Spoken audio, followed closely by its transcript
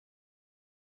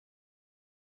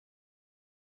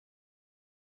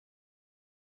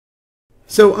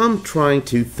So I'm trying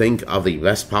to think of the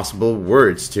best possible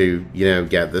words to,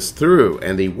 get this through,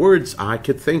 and the words I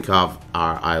could think of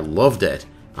are I loved it.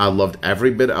 I loved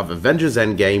every bit of Avengers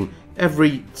Endgame,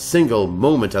 every single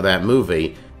moment of that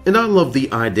movie, and I loved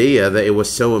the idea that it was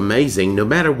so amazing. No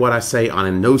matter what I say on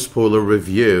a no spoiler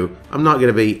review, I'm not going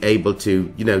to be able to,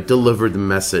 deliver the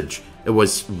message. It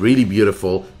was really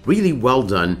beautiful, really well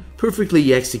done,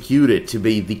 perfectly executed to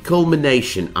be the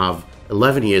culmination of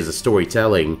 11 years of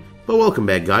storytelling. But welcome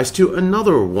back, guys, to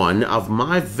another one of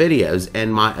my videos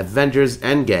and my Avengers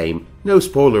Endgame no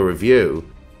spoiler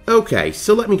review. Okay,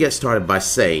 so let me get started by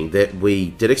saying that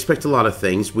we did expect a lot of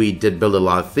things, we did build a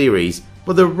lot of theories,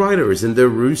 but the writers and the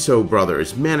Russo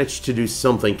brothers managed to do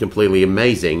something completely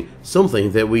amazing,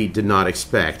 something that we did not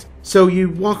expect. So you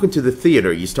walk into the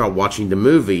theater, you start watching the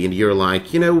movie, and you're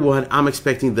like, you know what, I'm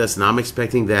expecting this and I'm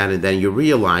expecting that, and then you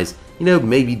realize,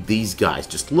 maybe these guys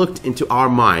just looked into our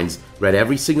minds, read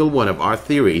every single one of our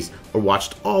theories, or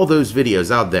watched all those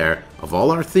videos out there of all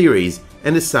our theories,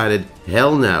 and decided,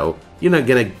 hell no, you're not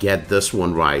gonna get this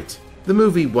one right. The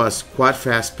movie was quite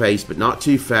fast-paced, but not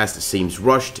too fast. It seems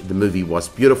rushed. The movie was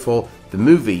beautiful. The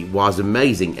movie was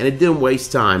amazing, and it didn't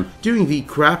waste time doing the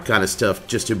crap kind of stuff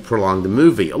just to prolong the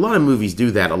movie. A lot of movies do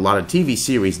that, a lot of TV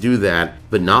series do that,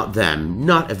 but not them,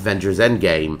 not Avengers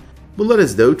Endgame. But let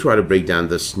us though try to break down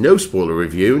this no spoiler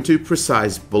review into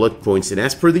precise bullet points, and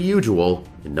as per the usual,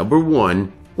 number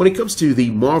 1, when it comes to the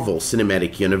Marvel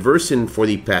Cinematic Universe, and for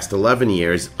the past 11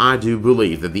 years, I do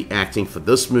believe that the acting for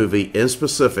this movie in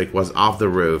specific was off the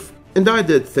roof. And I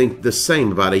did think the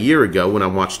same about a year ago when I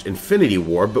watched Infinity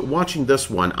War, but watching this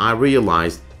one I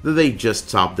realized that they just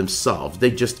topped themselves,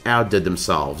 they just outdid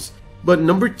themselves. But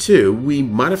number 2, we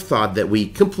might have thought that we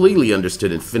completely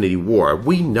understood Infinity War,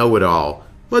 we know it all.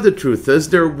 But the truth is,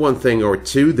 there are one thing or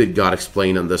two that got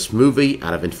explained on this movie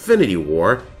out of Infinity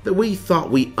War that we thought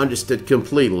we understood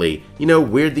completely.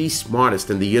 We're the smartest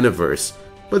in the universe.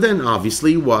 But then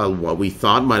obviously, while what we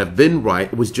thought might have been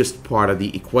right, it was just part of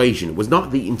the equation. It was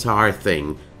not the entire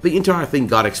thing. The entire thing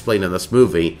got explained in this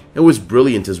movie. It was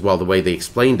brilliant as well the way they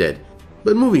explained it.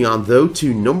 But moving on though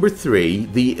to number 3,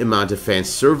 the amount of fan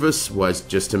service was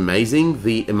just amazing.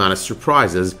 The amount of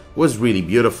surprises was really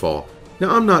beautiful.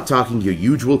 Now, I'm not talking your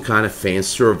usual kind of fan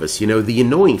service, the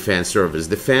annoying fan service,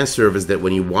 the fan service that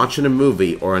when you watch in a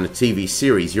movie or on a TV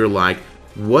series, you're like,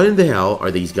 what in the hell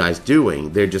are these guys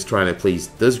doing? They're just trying to please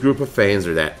this group of fans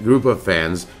or that group of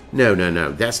fans. No,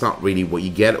 that's not really what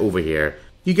you get over here.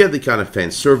 You get the kind of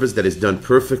fan service that is done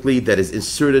perfectly, that is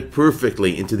inserted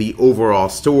perfectly into the overall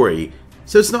story.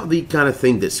 So it's not the kind of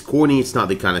thing that's corny, it's not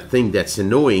the kind of thing that's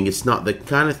annoying, it's not the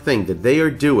kind of thing that they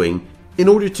are doing in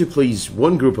order to please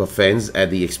one group of fans at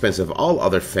the expense of all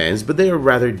other fans, but they are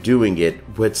rather doing it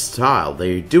with style.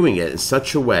 They are doing it in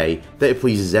such a way that it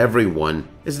pleases everyone.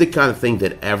 It's the kind of thing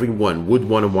that everyone would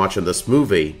want to watch in this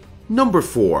movie. Number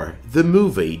 4, the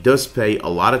movie does pay a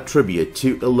lot of tribute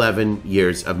to 11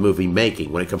 years of movie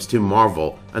making when it comes to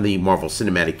Marvel and the Marvel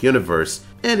Cinematic Universe,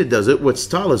 and it does it with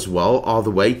style as well, all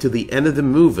the way to the end of the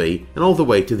movie and all the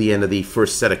way to the end of the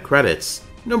first set of credits.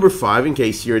 Number 5, in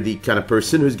case you're the kind of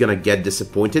person who's gonna get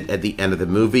disappointed at the end of the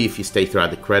movie if you stay throughout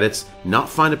the credits,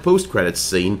 not find a post-credits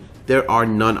scene, there are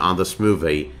none on this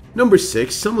movie. Number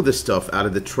 6, some of the stuff out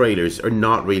of the trailers are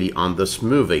not really on this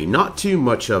movie. Not too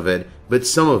much of it, but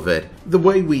some of it. The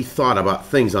way we thought about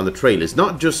things on the trailers,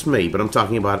 not just me, but I'm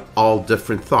talking about all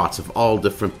different thoughts of all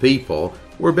different people,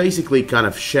 were basically kind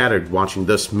of shattered watching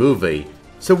this movie.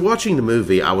 So watching the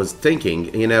movie, I was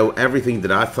thinking, everything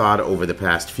that I thought over the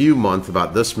past few months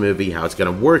about this movie, how it's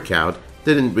gonna work out,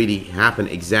 didn't really happen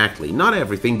exactly. Not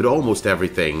everything, but almost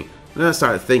everything. And I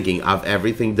started thinking of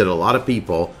everything that a lot of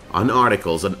people on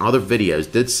articles and other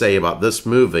videos did say about this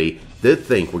movie, did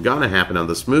think were gonna happen on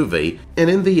this movie, and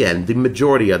in the end, the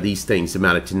majority of these things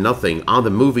amounted to nothing on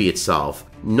the movie itself.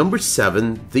 Number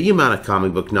 7, the amount of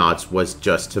comic book nods was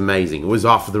just amazing. It was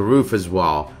off the roof as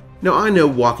well. Now, I know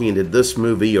walking into this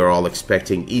movie, you're all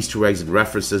expecting Easter eggs and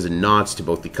references and nods to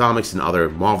both the comics and other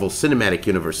Marvel Cinematic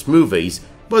Universe movies,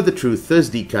 but the truth is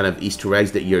the kind of Easter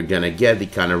eggs that you're gonna get, the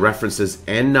kind of references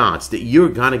and nods that you're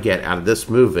gonna get out of this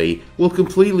movie will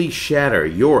completely shatter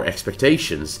your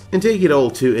expectations and take it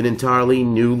all to an entirely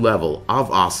new level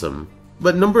of awesome.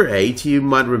 But number 8, you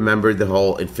might remember the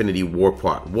whole Infinity War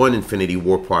Part 1, Infinity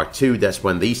War Part 2, that's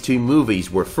when these two movies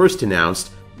were first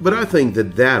announced. But I think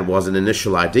that was an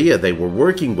initial idea they were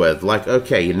working with, like,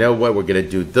 okay, you know what, we're gonna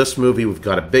do this movie, we've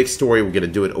got a big story, we're gonna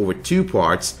do it over 2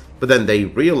 parts, but then they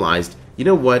realized, you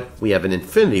know what, we have an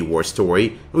Infinity War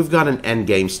story, we've got an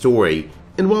Endgame story,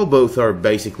 and while both are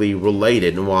basically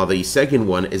related, and while the second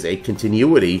one is a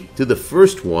continuity to the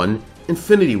first one,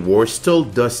 Infinity War still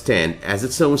does stand as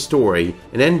its own story,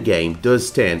 and Endgame does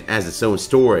stand as its own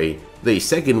story. The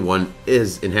second one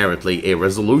is inherently a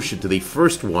resolution to the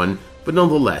first one, but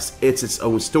nonetheless, it's its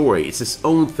own story, it's its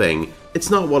own thing. It's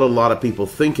not what a lot of people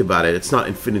think about it. It's not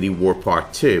Infinity War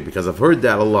Part 2, because I've heard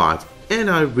that a lot, and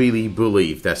I really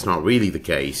believe that's not really the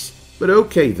case. But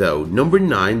okay though, number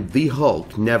 9, the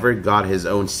Hulk never got his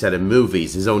own set of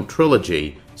movies, his own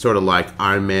trilogy, sort of like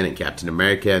Iron Man and Captain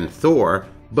America and Thor,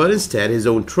 but instead his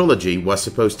own trilogy was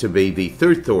supposed to be the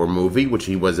third Thor movie, which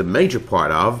he was a major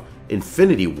part of,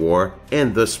 Infinity War,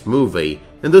 and this movie.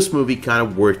 And this movie kind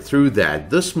of worked through that.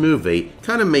 This movie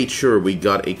kind of made sure we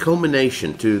got a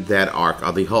culmination to that arc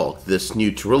of the Hulk, this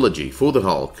new trilogy for the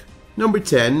Hulk. Number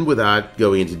 10, without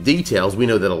going into details, we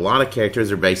know that a lot of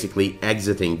characters are basically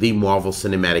exiting the Marvel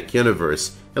Cinematic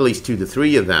Universe, at least 2 to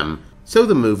 3 of them. So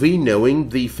the movie, knowing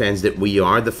the fans that we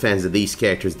are, the fans of these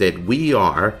characters that we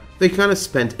are, they kind of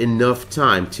spent enough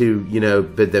time to,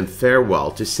 bid them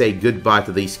farewell, to say goodbye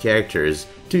to these characters,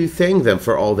 to thank them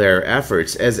for all their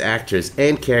efforts as actors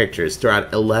and characters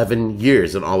throughout 11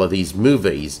 years on all of these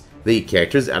movies. The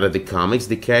characters out of the comics,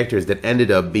 the characters that ended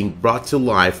up being brought to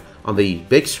life on the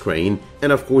big screen,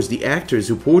 and of course the actors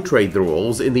who portrayed the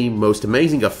roles in the most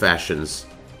amazing of fashions.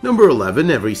 Number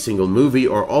 11, every single movie,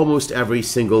 or almost every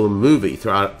single movie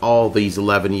throughout all these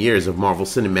 11 years of Marvel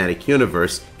Cinematic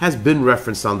Universe has been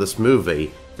referenced on this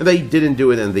movie. And they didn't do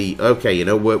it in the, okay, you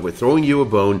know what, we're throwing you a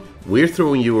bone, we're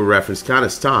throwing you a reference kind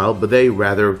of style, but they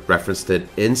rather referenced it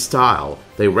in style.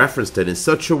 They referenced it in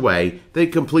such a way that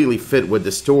it completely fit with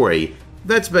the story.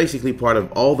 That's basically part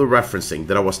of all the referencing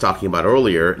that I was talking about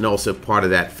earlier, and also part of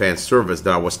that fan service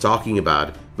that I was talking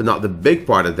about, but not the big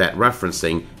part of that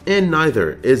referencing, and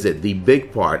neither is it the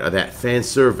big part of that fan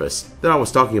service that I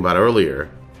was talking about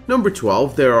earlier. Number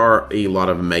 12, there are a lot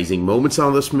of amazing moments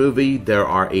on this movie. There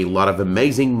are a lot of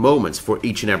amazing moments for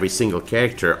each and every single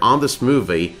character on this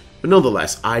movie, but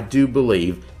nonetheless, I do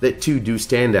believe that 2 do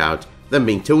stand out, them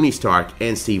being Tony Stark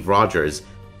and Steve Rogers.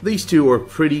 These 2 are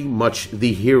pretty much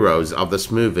the heroes of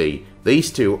this movie.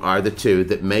 These 2 are the 2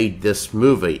 that made this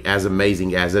movie as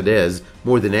amazing as it is,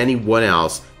 more than anyone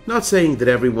else. Not saying that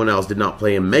everyone else did not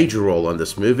play a major role on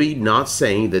this movie, not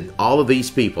saying that all of these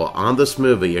people on this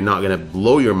movie are not going to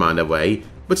blow your mind away,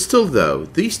 but still though,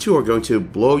 these 2 are going to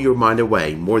blow your mind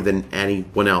away more than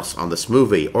anyone else on this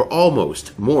movie, or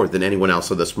almost more than anyone else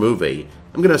on this movie.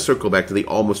 I'm going to circle back to the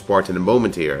almost part in a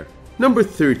moment here. Number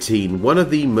 13, one of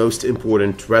the most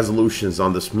important resolutions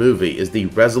on this movie is the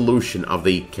resolution of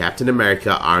the Captain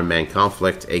America Iron Man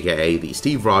conflict, aka the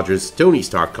Steve Rogers Tony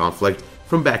Stark conflict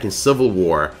from back in Civil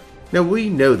War. Now we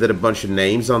know that a bunch of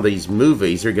names on these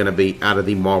movies are going to be out of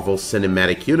the Marvel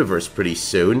Cinematic Universe pretty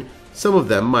soon. Some of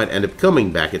them might end up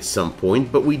coming back at some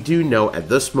point, but we do know at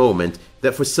this moment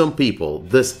that for some people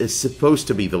this is supposed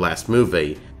to be the last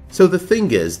movie. So the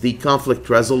thing is, the conflict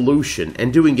resolution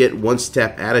and doing it one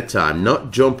step at a time,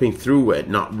 not jumping through it,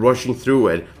 not rushing through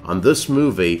it on this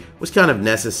movie was kind of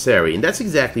necessary, and that's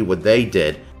exactly what they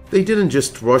did. They didn't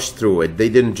just rush through it, they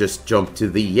didn't just jump to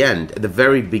the end. At the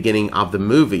very beginning of the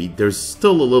movie, there's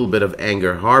still a little bit of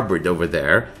anger harbored over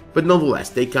there, but nonetheless,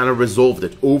 they kind of resolved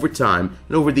it over time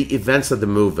and over the events of the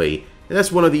movie. And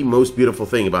that's one of the most beautiful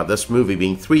things about this movie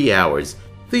being 3 hours.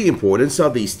 The importance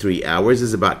of these 3 hours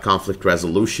is about conflict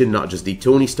resolution, not just the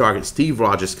Tony Stark and Steve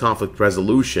Rogers conflict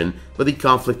resolution, but the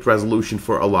conflict resolution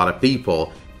for a lot of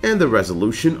people, and the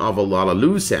resolution of a lot of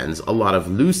loose ends, a lot of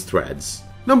loose threads.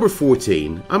 Number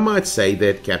 14, I might say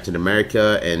that Captain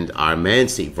America and Iron Man,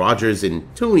 Steve Rogers, and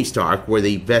Tony Stark were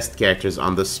the best characters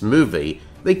on this movie.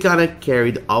 They kinda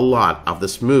carried a lot of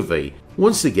this movie.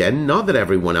 Once again, not that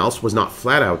everyone else was not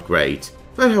flat out great.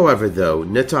 But however though,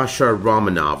 Natasha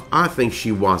Romanoff, I think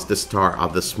she was the star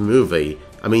of this movie.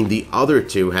 I mean, the other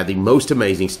 2 had the most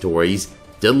amazing stories,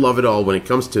 did love it all when it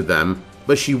comes to them,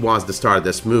 but she was the star of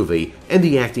this movie, and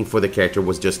the acting for the character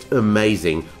was just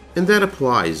amazing. And that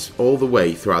applies all the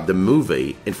way throughout the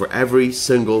movie, and for every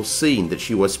single scene that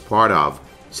she was part of.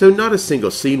 So not a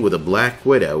single scene with a Black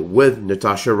Widow with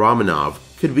Natasha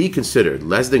Romanoff could be considered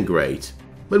less than great.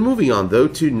 But moving on though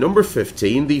to number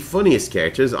 15, the funniest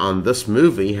characters on this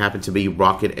movie happen to be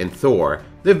Rocket and Thor.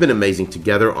 They've been amazing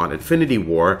together on Infinity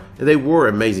War, and they were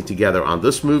amazing together on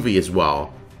this movie as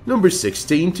well. Number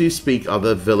 16, to speak of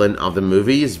the villain of the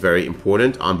movie, is very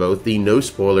important on both the no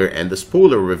spoiler and the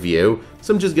spoiler review,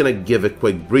 so I'm just gonna give a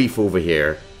quick brief over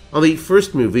here. On the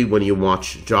first movie, when you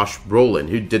watch Josh Brolin,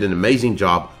 who did an amazing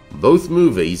job on both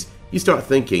movies, you start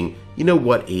thinking, you know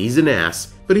what, he's an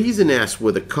ass, but he's an ass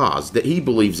with a cause that he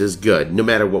believes is good, no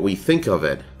matter what we think of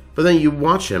it. But then you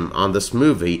watch him on this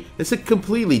movie, it's a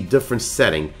completely different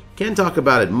setting, can't talk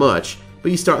about it much,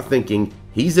 but you start thinking,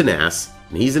 he's an ass,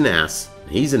 and he's an ass,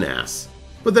 and he's an ass.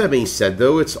 But that being said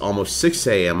though, it's almost 6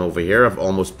 AM over here. I've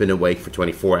almost been awake for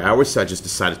 24 hours, so I just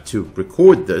decided to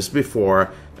record this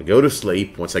before I go to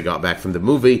sleep once I got back from the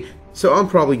movie. So I'm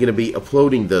probably going to be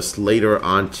uploading this later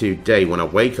on today when I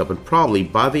wake up, and probably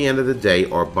by the end of the day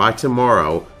or by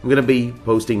tomorrow, I'm going to be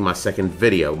posting my second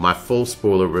video, my full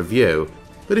spoiler review.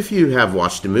 But if you have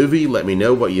watched the movie, let me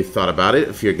know what you thought about it.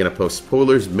 If you're going to post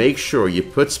spoilers, make sure you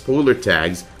put spoiler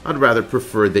tags. I'd rather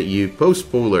prefer that you post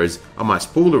spoilers on my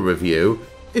spoiler review.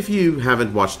 If you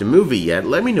haven't watched the movie yet,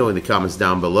 let me know in the comments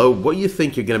down below what you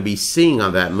think you're going to be seeing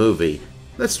on that movie.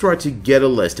 Let's try to get a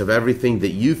list of everything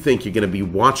that you think you're going to be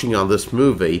watching on this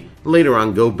movie. Later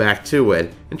on, go back to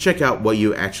it and check out what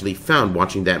you actually found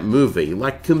watching that movie,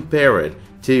 like compare it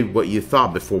to what you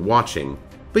thought before watching.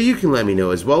 But you can let me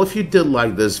know as well if you did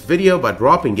like this video by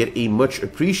dropping it a much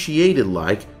appreciated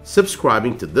like,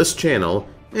 subscribing to this channel,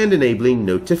 and enabling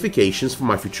notifications for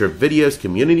my future videos,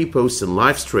 community posts, and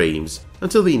live streams.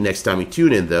 Until the next time you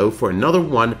tune in though for another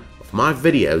one of my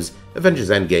videos, Avengers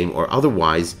Endgame or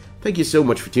otherwise, thank you so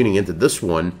much for tuning into this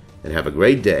one, and have a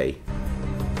great day.